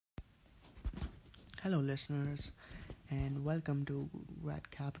Hello, listeners, and welcome to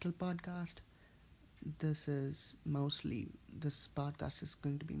Red Capital Podcast. This podcast is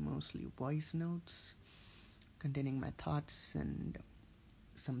going to be mostly voice notes containing my thoughts and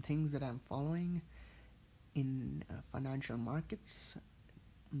some things that I'm following in financial markets,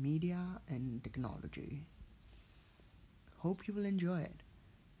 media, and technology. Hope you will enjoy it,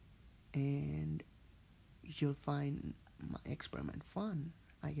 and you'll find my experiment fun,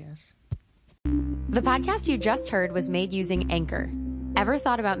 I guess. The podcast you just heard was made using Anchor. Ever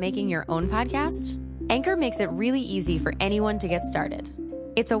thought about making your own podcast? Anchor makes it really easy for anyone to get started.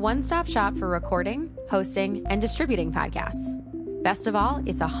 It's a one-stop shop for recording, hosting, and distributing podcasts. Best of all,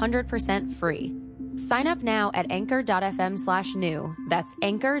 it's 100% free. Sign up now at anchor.fm/new. That's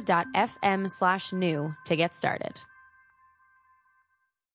anchor.fm/new to get started.